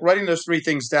me, it's writing those three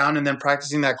things down and then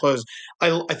practicing that close.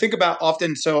 I think about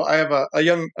often, so I have a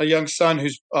young son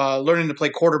who's learning to play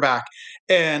quarterback,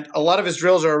 and a lot of his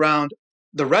drills are around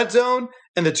the red zone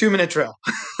and the 2-minute drill,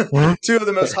 two of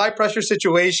the most high pressure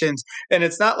situations. And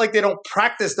it's not like they don't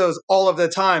practice those all of the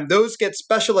time. Those get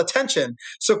special attention.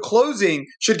 So closing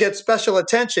should get special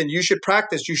attention. You should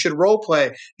practice. You should role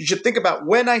play. You should think about,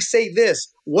 when I say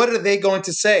this, what are they going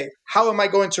to say? How am I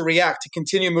going to react to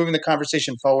continue moving the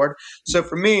conversation forward? So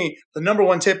for me, the number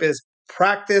one tip is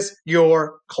practice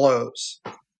your close.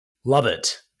 Love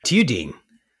it. To you, Dean.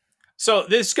 So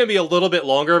this is going to be a little bit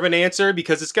longer of an answer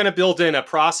because it's going to build in a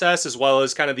process as well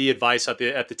as kind of the advice at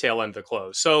the tail end of the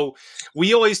close. So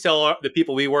we always tell the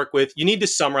people we work with, you need to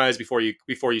summarize before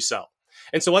you sell.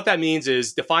 And so what that means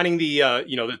is defining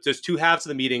there's two halves of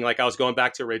the meeting, like I was going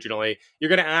back to originally. You're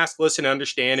going to ask, listen,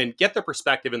 understand, and get the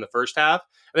perspective in the first half.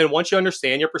 And then once you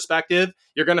understand your perspective,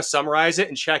 you're going to summarize it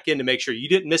and check in to make sure you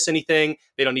didn't miss anything.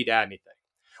 They don't need to add anything.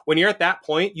 When you're at that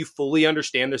point, you fully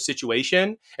understand their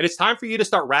situation. And it's time for you to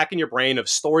start racking your brain of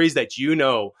stories that you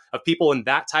know of people in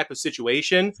that type of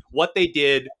situation, what they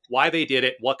did, why they did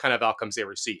it, what kind of outcomes they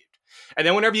received. And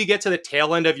then whenever you get to the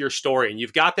tail end of your story and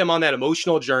you've got them on that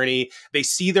emotional journey, they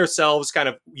see themselves kind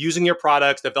of using your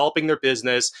products, developing their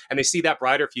business, and they see that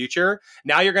brighter future.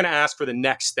 Now you're going to ask for the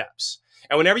next steps.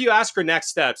 And whenever you ask for next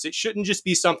steps, it shouldn't just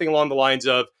be something along the lines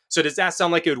of, so does that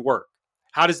sound like it would work?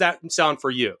 How does that sound for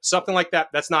you? Something like that,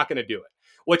 that's not going to do it.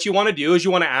 What you want to do is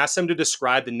you want to ask them to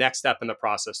describe the next step in the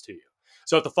process to you.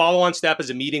 So if the follow-on step is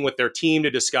a meeting with their team to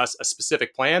discuss a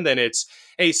specific plan, then it's,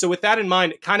 hey, so with that in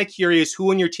mind, kind of curious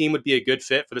who in your team would be a good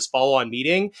fit for this follow-on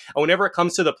meeting. And whenever it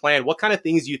comes to the plan, what kind of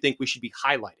things do you think we should be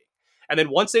highlighting? And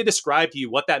then once they describe to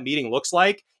you what that meeting looks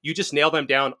like, you just nail them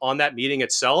down on that meeting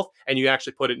itself and you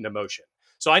actually put it into motion.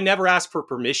 So I never ask for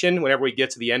permission whenever we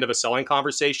get to the end of a selling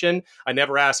conversation. I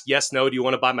never ask, yes, no, do you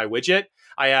want to buy my widget?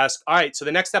 I ask, all right, so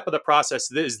the next step of the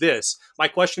process is this. My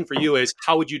question for you is,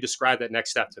 how would you describe that next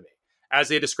step to me? As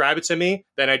they describe it to me,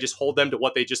 then I just hold them to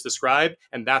what they just described.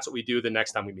 And that's what we do the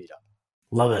next time we meet up.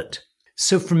 Love it.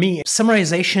 So for me,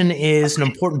 summarization is an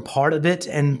important part of it.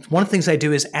 And one of the things I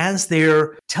do is as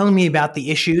they're telling me about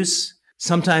the issues,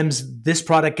 sometimes this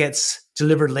product gets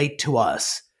delivered late to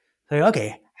us. So,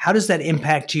 okay, how does that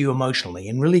impact you emotionally?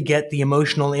 And really get the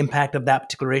emotional impact of that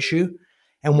particular issue.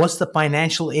 And what's the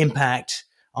financial impact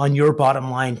on your bottom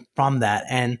line from that?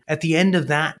 And at the end of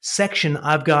that section,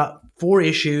 I've got 4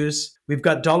 issues. We've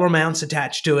got dollar amounts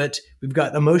attached to it. We've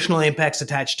got emotional impacts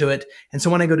attached to it. And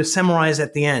so when I go to summarize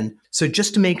at the end, so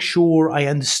just to make sure I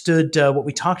understood what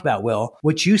we talked about, Will,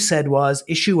 what you said was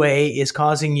issue A is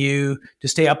causing you to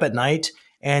stay up at night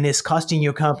and is costing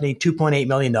your company $2.8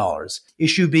 million.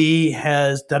 Issue B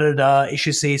has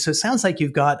issue C. So it sounds like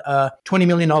you've got a $20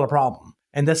 million problem.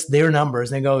 And that's their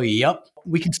numbers. And they go, yep,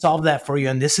 we can solve that for you.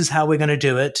 And this is how we're going to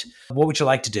do it. What would you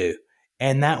like to do?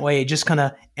 And that way it just kind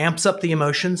of amps up the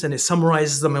emotions and it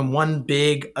summarizes them in one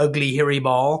big, ugly, hairy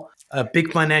ball, a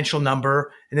big financial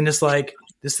number. And then it's like,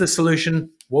 this is the solution.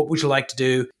 What would you like to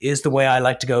do? Is the way I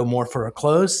like to go more for a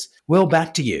close. Will,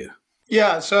 back to you.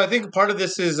 Yeah, so I think part of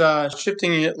this is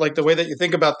shifting it, like the way that you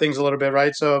think about things a little bit,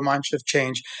 right? So mind shift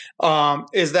change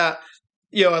is that,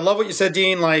 I love what you said,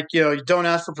 Dean, like, you don't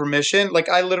ask for permission. Like,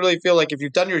 I literally feel like if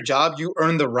you've done your job, you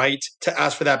earn the right to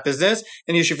ask for that business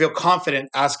and you should feel confident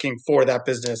asking for that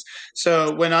business.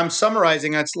 So when I'm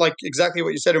summarizing, that's like exactly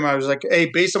what you said to me. I was like, hey,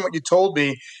 based on what you told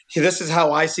me, this is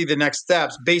how I see the next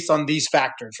steps based on these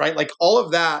factors, right? Like all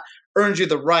of that earns you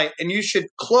the right and you should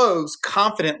close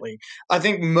confidently. I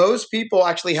think most people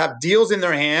actually have deals in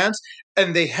their hands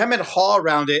and they hem and haw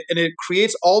around it and it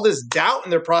creates all this doubt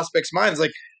in their prospects' minds.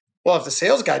 Like, well, if the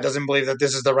sales guy doesn't believe that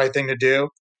this is the right thing to do,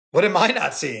 what am I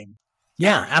not seeing?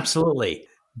 Yeah, absolutely.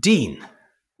 Dean.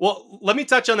 Well, let me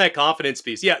touch on that confidence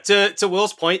piece. Yeah, to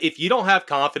Will's point, if you don't have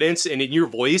confidence in your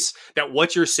voice that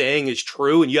what you're saying is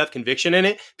true and you have conviction in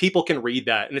it, people can read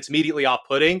that and it's immediately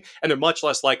off-putting and they're much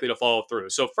less likely to follow through.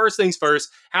 So first things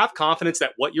first, have confidence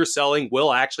that what you're selling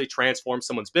will actually transform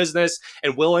someone's business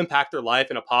and will impact their life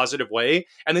in a positive way.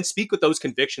 And then speak with those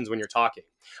convictions when you're talking.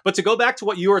 But to go back to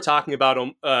what you were talking about,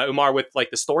 Umar, with like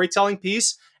the storytelling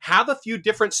piece, have a few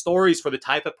different stories for the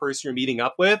type of person you're meeting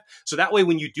up with. So that way,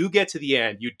 when you do get to the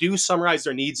end, you do summarize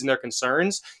their needs and their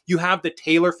concerns, you have the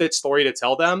tailor-fit story to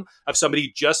tell them of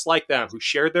somebody just like them who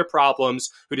shared their problems,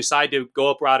 who decided to go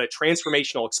about a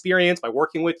transformational experience by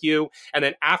working with you. And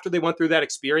then after they went through that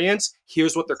experience,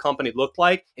 here's what their company looked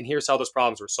like, and here's how those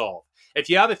problems were solved. If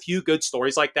you have a few good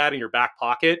stories like that in your back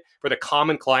pocket for the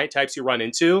common client types you run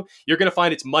into, you're going to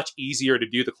find it's much easier to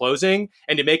do the closing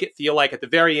and to make it feel like at the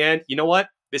very end, you know what?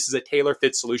 This is a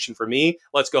tailor-fit solution for me.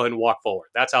 Let's go ahead and walk forward.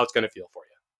 That's how it's going to feel for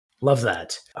you. Love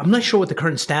that. I'm not sure what the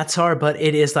current stats are, but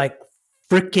it is like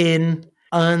freaking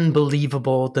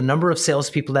unbelievable the number of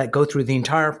salespeople that go through the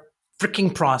entire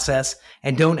freaking process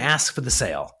and don't ask for the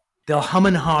sale. They'll hum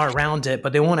and haw around it,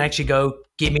 but they won't actually go,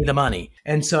 give me the money.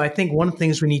 And so I think one of the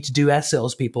things we need to do as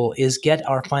salespeople is get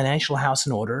our financial house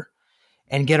in order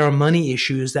and get our money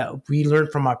issues that we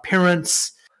learned from our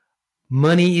parents.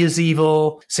 Money is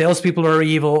evil. Salespeople are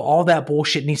evil. All that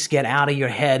bullshit needs to get out of your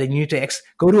head. And you need to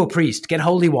go to a priest, get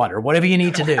holy water, whatever you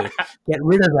need to do. Get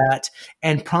rid of that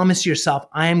and promise yourself,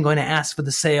 I am going to ask for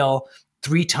the sale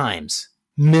 3 times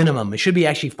minimum. It should be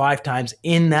actually 5 times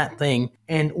in that thing.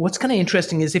 And what's kind of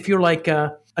interesting is if you're like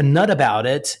a nut about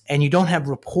it and you don't have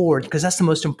rapport, because that's the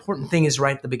most important thing is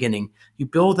right at the beginning. You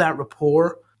build that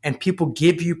rapport and people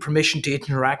give you permission to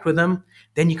interact with them,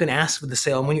 then you can ask for the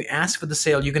sale. And when you ask for the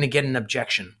sale, you're going to get an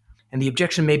objection. And the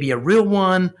objection may be a real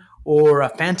one or a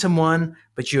phantom one,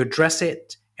 but you address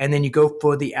it and then you go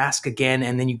for the ask again.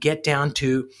 And then you get down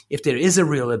to if there is a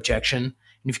real objection.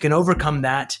 And if you can overcome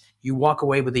that, you walk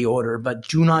away with the order, but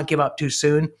do not give up too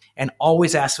soon and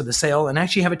always ask for the sale and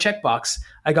actually have a checkbox.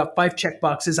 I got 5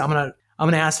 checkboxes. I'm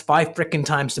going to ask 5 frickin'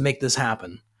 times to make this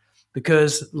happen.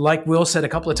 Because like Will said a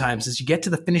couple of times, as you get to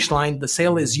the finish line, the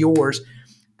sale is yours.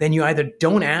 Then you either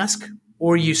don't ask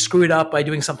or you screw it up by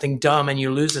doing something dumb and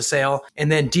you lose the sale.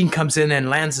 And then Dean comes in and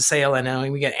lands the sale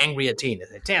and we get angry at Dean.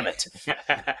 Damn it.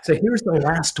 So here's the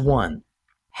last one.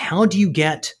 How do you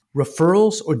get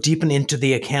referrals or deepen into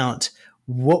the account?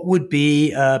 What would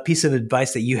be a piece of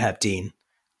advice that you have, Dean,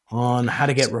 on how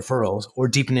to get referrals or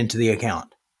deepen into the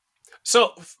account?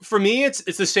 So for me, it's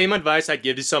the same advice I'd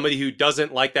give to somebody who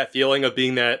doesn't like that feeling of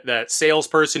being that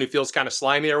salesperson who feels kind of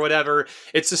slimy or whatever.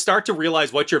 It's to start to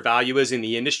realize what your value is in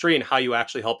the industry and how you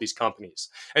actually help these companies.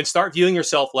 And start viewing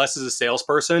yourself less as a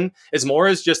salesperson, as more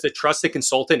as just a trusted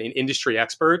consultant and industry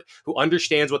expert who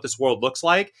understands what this world looks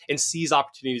like and sees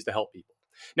opportunities to help people.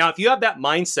 Now, if you have that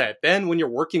mindset, then when you're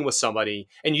working with somebody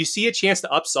and you see a chance to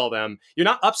upsell them, you're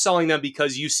not upselling them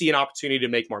because you see an opportunity to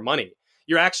make more money.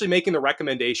 You're actually making the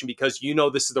recommendation because you know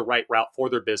this is the right route for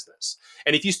their business.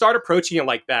 And if you start approaching it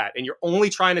like that, and you're only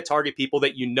trying to target people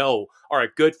that you know are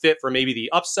a good fit for maybe the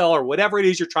upsell or whatever it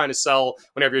is you're trying to sell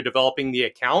whenever you're developing the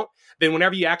account, then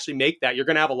whenever you actually make that, you're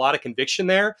going to have a lot of conviction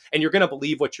there and you're going to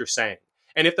believe what you're saying.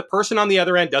 And if the person on the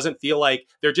other end doesn't feel like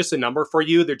they're just a number for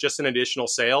you, they're just an additional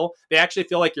sale, they actually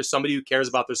feel like you're somebody who cares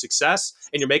about their success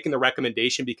and you're making the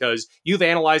recommendation because you've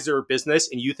analyzed their business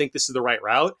and you think this is the right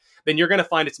route, then you're going to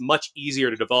find it's much easier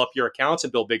to develop your accounts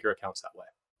and build bigger accounts that way.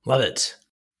 Love it.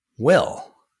 Will?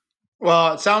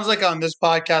 Well, it sounds like on this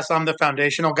podcast, I'm the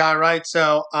foundational guy, right?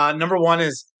 So number one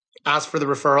is ask for the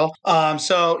referral.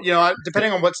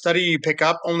 Depending on what study you pick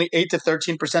up, only 8 to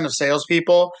 13% of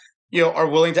salespeople are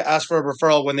willing to ask for a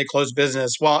referral when they close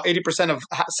business, while 80% of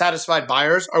satisfied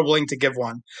buyers are willing to give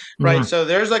one, right? Mm-hmm. So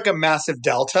there's like a massive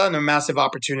delta and a massive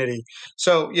opportunity.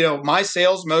 So, my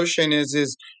sales motion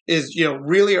is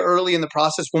really early in the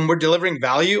process when we're delivering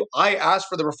value, I ask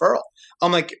for the referral.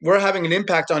 I'm like, we're having an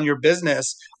impact on your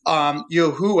business.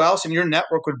 Who else in your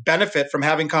network would benefit from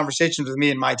having conversations with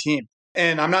me and my team?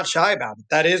 And I'm not shy about it.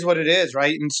 That is what it is,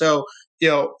 right? And so,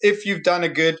 if you've done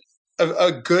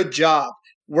a good job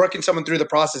working someone through the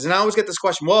process. And I always get this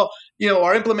question, well,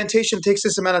 our implementation takes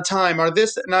this amount of time or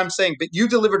this. And I'm saying, but you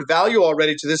delivered value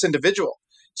already to this individual.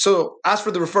 So ask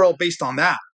for the referral based on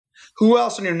that. Who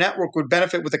else in your network would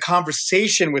benefit with a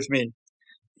conversation with me?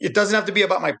 It doesn't have to be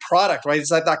about my product, right?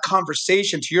 It's like that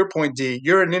conversation. To your point, D,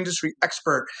 you're an industry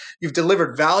expert. You've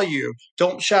delivered value.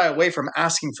 Don't shy away from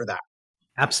asking for that.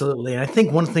 Absolutely. And I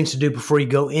think one of the things to do before you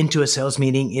go into a sales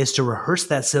meeting is to rehearse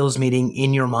that sales meeting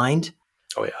in your mind.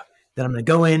 Oh, yeah. That I'm going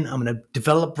to go in, I'm going to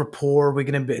develop rapport.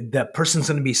 That person's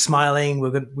going to be smiling. We're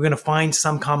going to find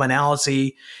some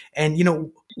commonality. And,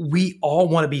 we all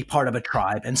want to be part of a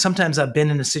tribe. And sometimes I've been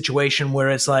in a situation where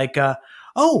it's like,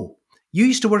 oh, you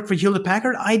used to work for Hewlett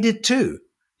Packard? I did too.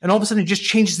 And all of a sudden it just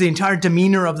changes the entire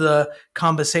demeanor of the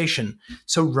conversation.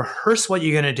 So rehearse what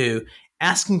you're going to do,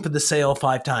 asking for the sale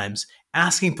 5 times,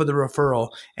 asking for the referral.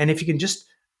 And if you can just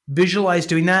visualize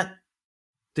doing that,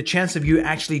 the chance of you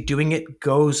actually doing it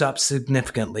goes up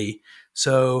significantly.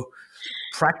 So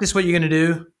practice what you're going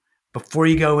to do before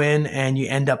you go in and you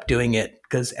end up doing it.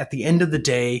 Because at the end of the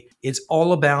day, it's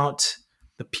all about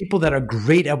the people that are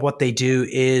great at what they do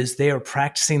is they are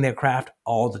practicing their craft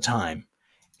all the time.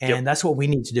 And That's what we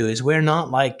need to do is we're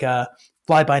not like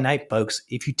fly-by-night folks.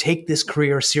 If you take this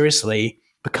career seriously,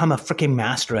 become a freaking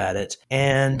master at it.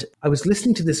 And I was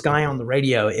listening to this guy on the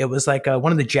radio. It was like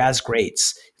one of the jazz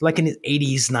greats, like in his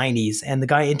 80s, 90s. And the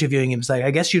guy interviewing him was like,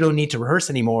 I guess you don't need to rehearse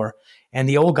anymore. And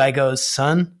the old guy goes,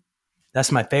 son,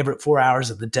 that's my favorite 4 hours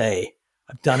of the day.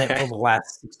 I've done it for the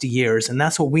last 60 years. And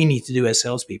that's what we need to do as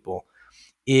salespeople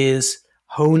is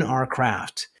hone our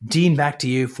craft. Dean, back to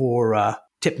you for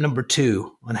tip number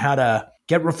 2 on how to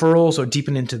get referrals or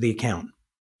deepen into the account.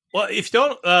 Well, if you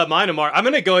don't mind, Amar, I'm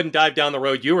going to go ahead and dive down the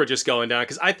road you were just going down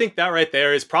because I think that right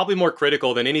there is probably more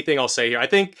critical than anything I'll say here. I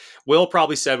think Will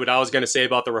probably said what I was going to say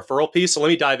about the referral piece. So let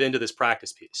me dive into this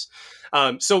practice piece.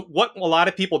 So what a lot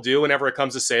of people do whenever it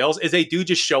comes to sales is they do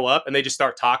just show up and they just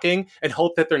start talking and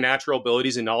hope that their natural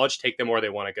abilities and knowledge take them where they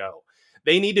want to go.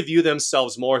 They need to view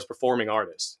themselves more as performing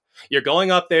artists. You're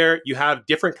going up there, you have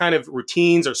different kind of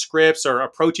routines or scripts or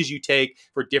approaches you take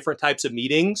for different types of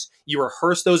meetings. You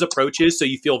rehearse those approaches so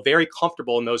you feel very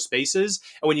comfortable in those spaces.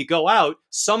 And when you go out,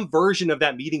 some version of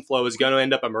that meeting flow is going to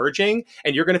end up emerging,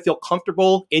 and you're going to feel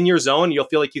comfortable in your zone. You'll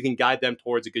feel like you can guide them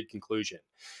towards a good conclusion.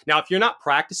 Now, if you're not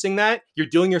practicing that, you're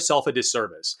doing yourself a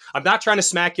disservice. I'm not trying to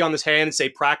smack you on this hand and say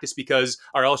practice because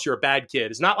or else you're a bad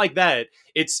kid. It's not like that.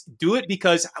 It's do it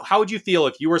because how would you feel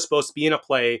if you were supposed to be in a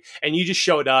play and you just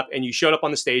showed up and you showed up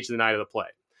on the stage the night of the play?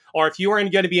 Or if you were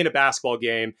going to be in a basketball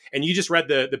game and you just read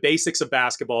the basics of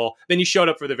basketball, then you showed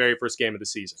up for the very first game of the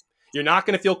season. You're not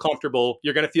going to feel comfortable.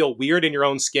 You're going to feel weird in your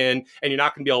own skin, and you're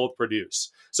not going to be able to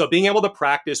produce. So being able to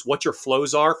practice what your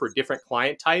flows are for different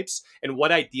client types and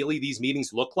what ideally these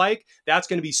meetings look like, that's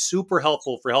going to be super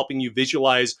helpful for helping you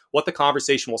visualize what the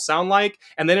conversation will sound like.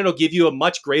 And then it'll give you a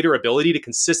much greater ability to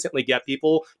consistently get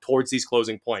people towards these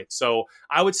closing points. So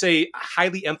I would say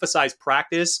highly emphasize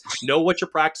practice, know what you're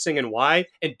practicing and why,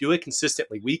 and do it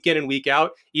consistently week in and week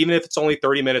out. Even if it's only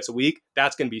 30 minutes a week,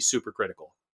 that's going to be super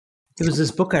critical. There was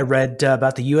this book I read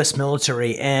about the U.S.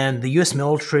 military, and the U.S.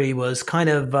 military was kind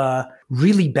of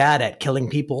really bad at killing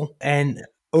people. And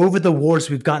over the wars,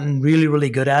 we've gotten really, really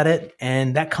good at it.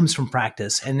 And that comes from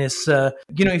practice. And it's,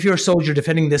 if you're a soldier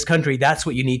defending this country, that's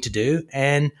what you need to do.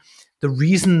 And the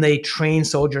reason they train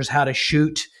soldiers how to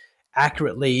shoot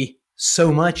accurately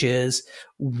so much is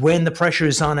when the pressure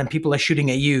is on and people are shooting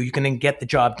at you, you can get the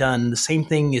job done. The same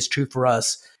thing is true for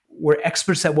us. We're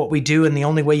experts at what we do, and the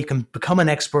only way you can become an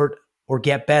expert or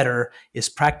get better is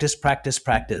practice, practice,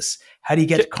 practice. How do you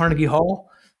get to Carnegie Hall?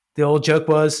 The old joke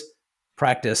was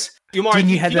practice. Umar, Didn't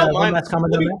you have one last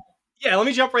comment on that? Yeah, let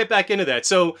me jump right back into that.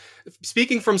 So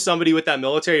speaking from somebody with that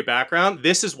military background,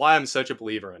 this is why I'm such a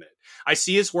believer in it. I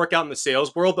see this work out in the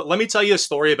sales world, but let me tell you a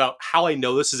story about how I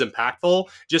know this is impactful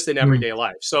just in everyday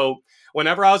life. So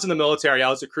whenever I was in the military, I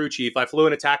was a crew chief. I flew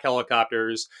in attack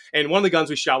helicopters, and one of the guns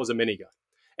we shot was a minigun.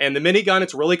 And the minigun,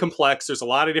 it's really complex. There's a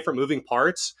lot of different moving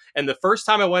parts. And the first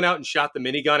time I went out and shot the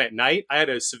minigun at night, I had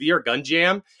a severe gun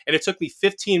jam. And it took me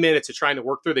 15 minutes of trying to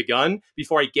work through the gun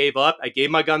before I gave up. I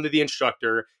gave my gun to the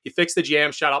instructor. He fixed the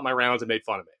jam, shot out my rounds, and made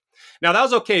fun of me. Now, that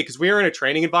was okay because we were in a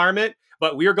training environment,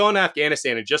 but we were going to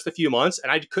Afghanistan in just a few months.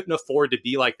 And I couldn't afford to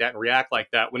be like that and react like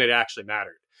that when it actually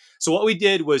mattered. So what we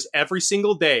did was every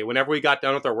single day, whenever we got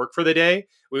done with our work for the day,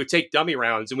 we would take dummy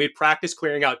rounds and we'd practice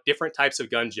clearing out different types of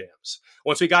gun jams.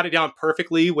 Once we got it down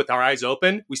perfectly with our eyes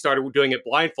open, we started doing it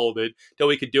blindfolded till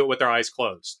we could do it with our eyes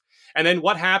closed. And then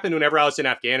what happened whenever I was in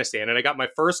Afghanistan and I got my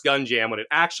first gun jam when it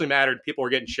actually mattered, people were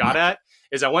getting shot at,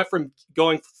 is I went from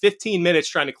going 15 minutes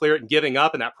trying to clear it and giving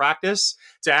up in that practice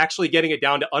to actually getting it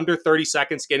down to under 30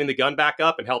 seconds, getting the gun back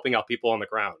up and helping out people on the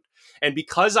ground. And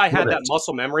because I had that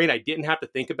muscle memory and I didn't have to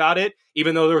think about it,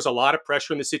 even though there was a lot of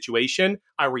pressure in the situation,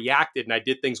 I reacted and I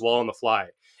did things well on the fly.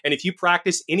 And if you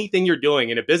practice anything you're doing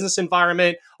in a business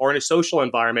environment or in a social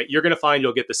environment, you're going to find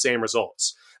you'll get the same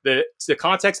results. The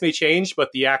context may change, but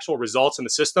the actual results and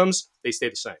the systems, they stay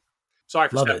the same. Sorry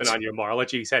for stepping on you, Amar. I'll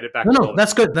let you head it back. No,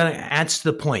 that's good. That adds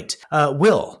to the point.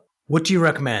 Will, what do you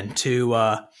recommend to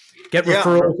get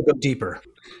referrals to go deeper?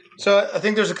 So I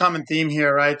think there's a common theme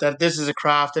here, right? That this is a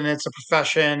craft and it's a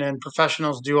profession and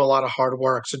professionals do a lot of hard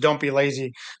work. So don't be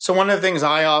lazy. So one of the things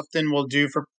I often will do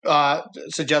for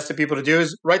suggest to people to do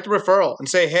is write the referral and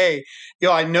say, hey,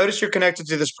 I noticed you're connected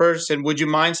to this person. Would you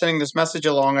mind sending this message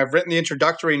along? I've written the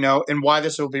introductory note and why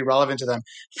this will be relevant to them.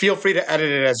 Feel free to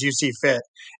edit it as you see fit.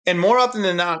 And more often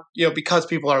than not, because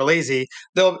people are lazy,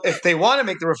 if they want to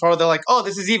make the referral, they're like, oh,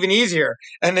 this is even easier.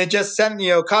 And they just send,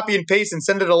 copy and paste and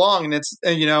send it along. And it's,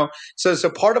 so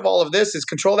part of all of this is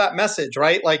control that message,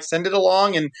 right? Like send it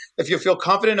along. And if you feel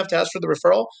confident enough to ask for the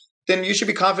referral, then you should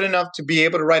be confident enough to be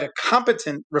able to write a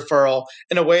competent referral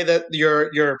in a way that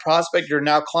your prospect, your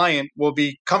now client, will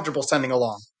be comfortable sending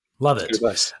along. Love it.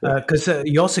 Because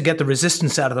you also get the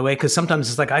resistance out of the way, because sometimes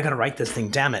it's like, I got to write this thing,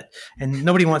 damn it. And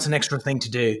nobody wants an extra thing to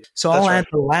do. So I'll add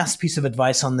the last piece of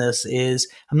advice on this is,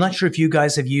 I'm not sure if you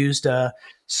guys have used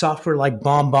software like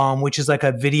BombBomb, which is like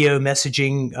a video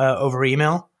messaging over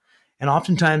email. And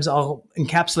oftentimes I'll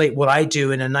encapsulate what I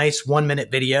do in a nice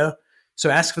 1-minute video. So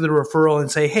ask for the referral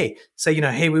and say, hey,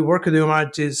 we work with Umar,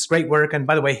 does great work. And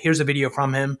by the way, here's a video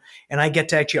from him. And I get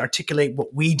to actually articulate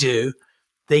what we do.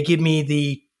 They give me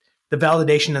the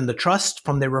validation and the trust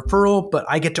from their referral, but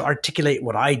I get to articulate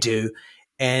what I do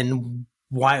and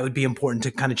why it would be important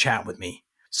to kind of chat with me.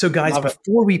 So guys,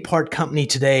 before we part company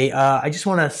today, I just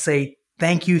want to say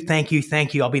thank you.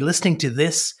 I'll be listening to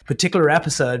this particular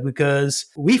episode because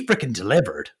we freaking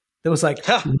delivered. There was like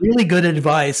really good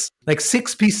advice, like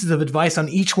 6 pieces of advice on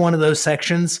each one of those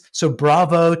sections. So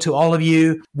bravo to all of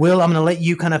you. Will, I'm going to let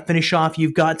you kind of finish off.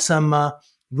 You've got some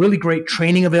really great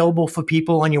training available for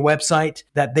people on your website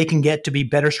that they can get to be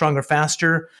better, stronger,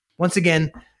 faster. Once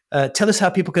again, tell us how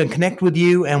people can connect with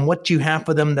you and what you have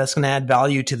for them that's going to add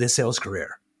value to their sales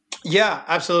career. Yeah,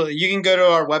 absolutely. You can go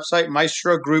to our website,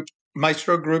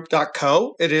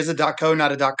 maestrogroup.co. It is a .co,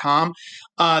 not a .com.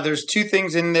 There's 2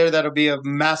 things in there that'll be of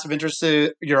massive interest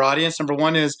to your audience. Number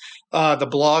one is the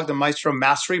blog, the Maestro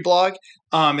Mastery blog.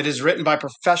 It is written by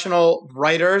professional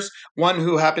writers, one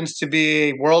who happens to be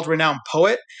a world-renowned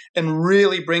poet and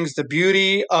really brings the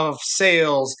beauty of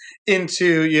sales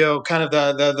into, kind of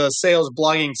the sales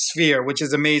blogging sphere, which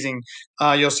is amazing.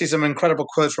 You'll see some incredible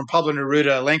quotes from Pablo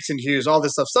Neruda, Langston Hughes, all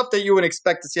this stuff that you would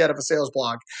expect to see out of a sales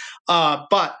blog.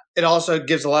 But it also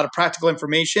gives a lot of practical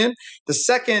information. The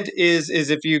second is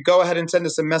if you go ahead and send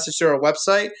us a message to our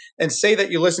website and say that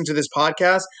you listen to this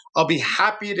podcast, I'll be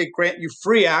happy to grant you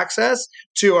free access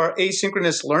to our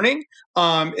asynchronous learning.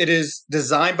 It is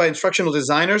designed by instructional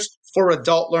designers for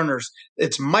adult learners.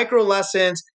 It's micro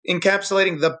lessons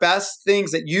encapsulating the best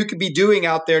things that you could be doing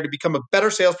out there to become a better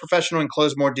sales professional and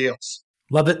close more deals.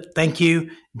 Love it. Thank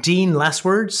you. Dean, last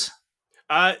words?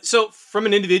 So from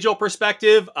an individual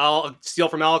perspective, I'll steal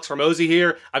from Alex Hormozi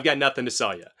here. I've got nothing to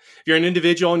sell you. If you're an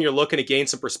individual and you're looking to gain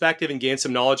some perspective and gain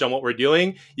some knowledge on what we're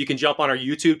doing, you can jump on our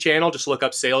YouTube channel, just look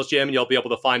up Sales Gym and you'll be able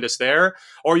to find us there.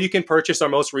 Or you can purchase our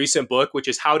most recent book, which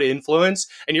is How to Influence,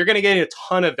 and you're going to get a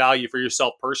ton of value for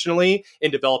yourself personally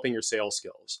in developing your sales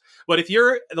skills. But if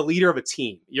you're the leader of a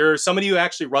team, you're somebody who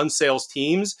actually runs sales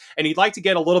teams, and you'd like to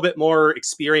get a little bit more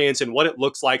experience in what it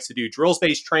looks like to do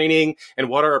drills-based training and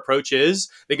what our approach is,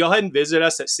 then go ahead and visit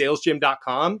us at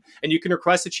salesgym.com, and you can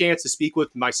request a chance to speak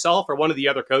with myself or one of the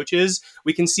other coaches.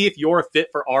 We can see if you're a fit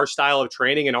for our style of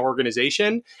training and our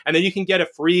organization, and then you can get a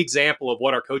free example of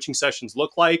what our coaching sessions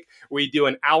look like. We do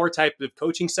an hour type of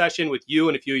coaching session with you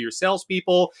and a few of your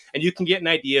salespeople, and you can get an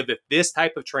idea of if this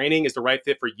type of training is the right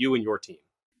fit for you and your team.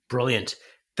 Brilliant.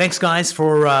 Thanks, guys,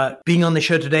 for being on the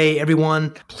show today.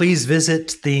 Everyone, please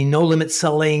visit the No Limit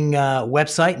Selling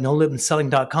website,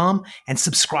 nolimitselling.com, and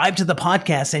subscribe to the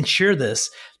podcast and share this.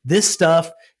 This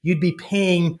stuff, you'd be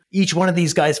paying each one of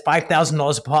these guys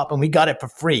 $5,000 a pop, and we got it for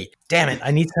free. Damn it,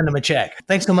 I need to send them a check.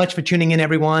 Thanks so much for tuning in,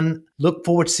 everyone. Look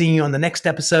forward to seeing you on the next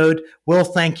episode. Will,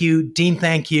 thank you. Dean,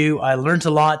 thank you. I learned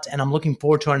a lot, and I'm looking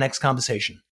forward to our next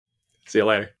conversation. See you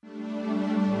later.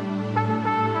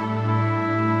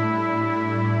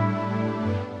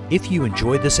 If you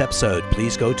enjoyed this episode,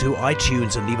 please go to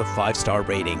iTunes and leave a 5-star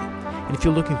rating. And if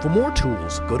you're looking for more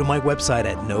tools, go to my website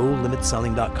at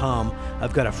nolimitselling.com.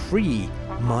 I've got a free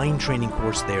mind training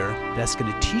course there that's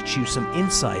going to teach you some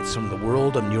insights from the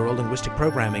world of neuro-linguistic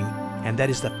programming, and that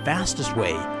is the fastest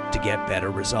way to get better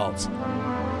results.